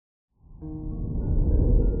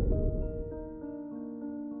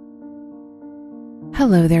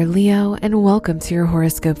Hello there, Leo, and welcome to your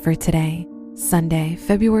horoscope for today, Sunday,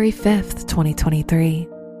 February 5th, 2023.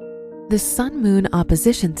 The Sun-Moon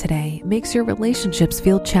opposition today makes your relationships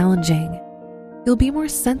feel challenging. You'll be more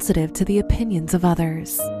sensitive to the opinions of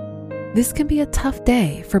others. This can be a tough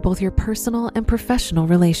day for both your personal and professional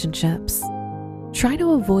relationships. Try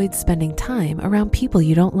to avoid spending time around people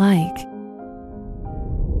you don't like.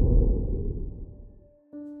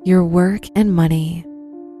 Your work and money.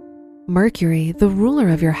 Mercury, the ruler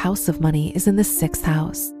of your house of money, is in the 6th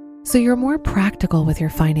house, so you're more practical with your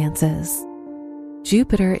finances.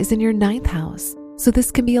 Jupiter is in your 9th house, so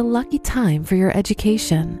this can be a lucky time for your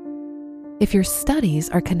education. If your studies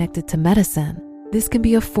are connected to medicine, this can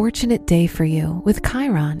be a fortunate day for you with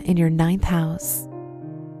Chiron in your 9th house.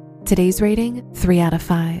 Today's rating, 3 out of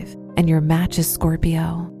 5, and your match is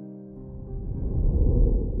Scorpio.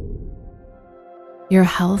 Your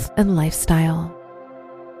health and lifestyle.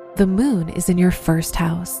 The moon is in your 1st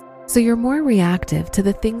house, so you're more reactive to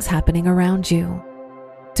the things happening around you.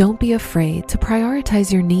 Don't be afraid to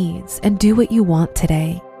prioritize your needs and do what you want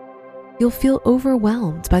today. You'll feel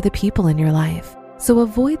overwhelmed by the people in your life, so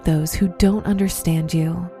avoid those who don't understand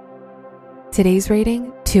you. Today's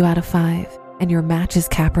rating, 2 out of 5, and your match is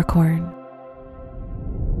Capricorn.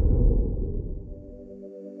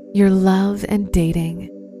 Your love and dating.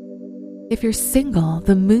 If you're single,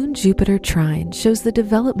 the Moon-Jupiter trine shows the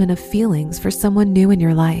development of feelings for someone new in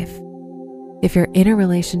your life. If you're in a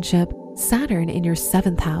relationship, Saturn in your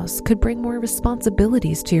 7th house could bring more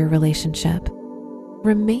responsibilities to your relationship.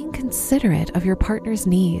 Remain considerate of your partner's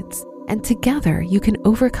needs, and together you can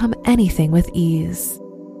overcome anything with ease.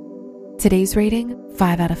 Today's rating,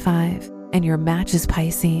 5 out of 5, and your match is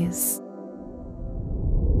Pisces.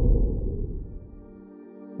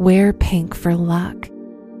 Wear pink for luck.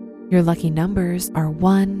 Your lucky numbers are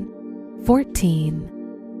 1,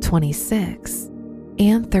 14, 26,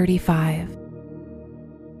 and 35.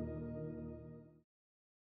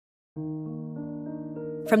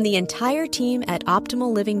 From the entire team at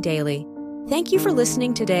Optimal Living Daily, thank you for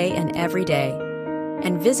listening today and every day.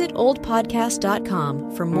 And visit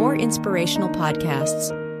oldpodcast.com for more inspirational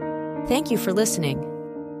podcasts. Thank you for listening.